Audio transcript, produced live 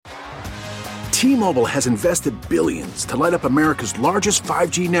T-Mobile has invested billions to light up America's largest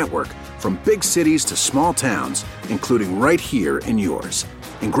 5G network, from big cities to small towns, including right here in yours.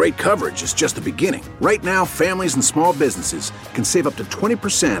 And great coverage is just the beginning. Right now, families and small businesses can save up to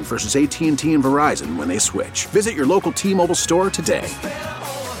 20% versus AT&T and Verizon when they switch. Visit your local T-Mobile store today.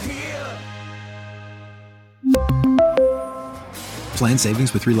 Plan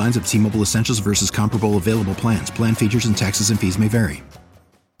savings with 3 lines of T-Mobile Essentials versus comparable available plans. Plan features and taxes and fees may vary.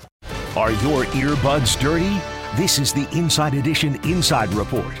 Are your earbuds dirty? This is the Inside Edition Inside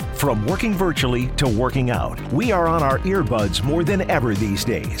Report. From working virtually to working out, we are on our earbuds more than ever these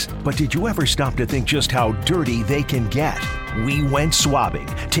days. But did you ever stop to think just how dirty they can get? We went swabbing,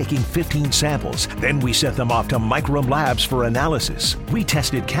 taking 15 samples. Then we sent them off to Microm Labs for analysis. We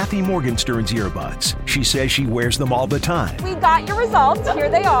tested Kathy Morgenstern's earbuds. She says she wears them all the time. We got your results. Here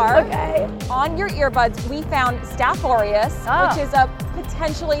they are. Okay. On your earbuds, we found Staph aureus, which is a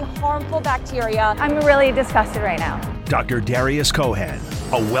potentially harmful bacteria. I'm really disgusted right now. Dr. Darius Cohen,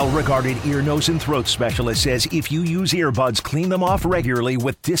 a well-regarded ear, nose, and throat specialist, says if you use earbuds, clean them off regularly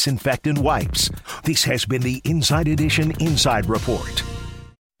with disinfectant wipes. This has been the Inside Edition Inside Report.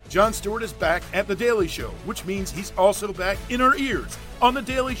 Jon Stewart is back at The Daily Show, which means he's also back in our ears on The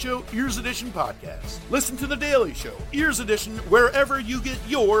Daily Show Ears Edition podcast. Listen to The Daily Show Ears Edition wherever you get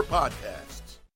your podcast.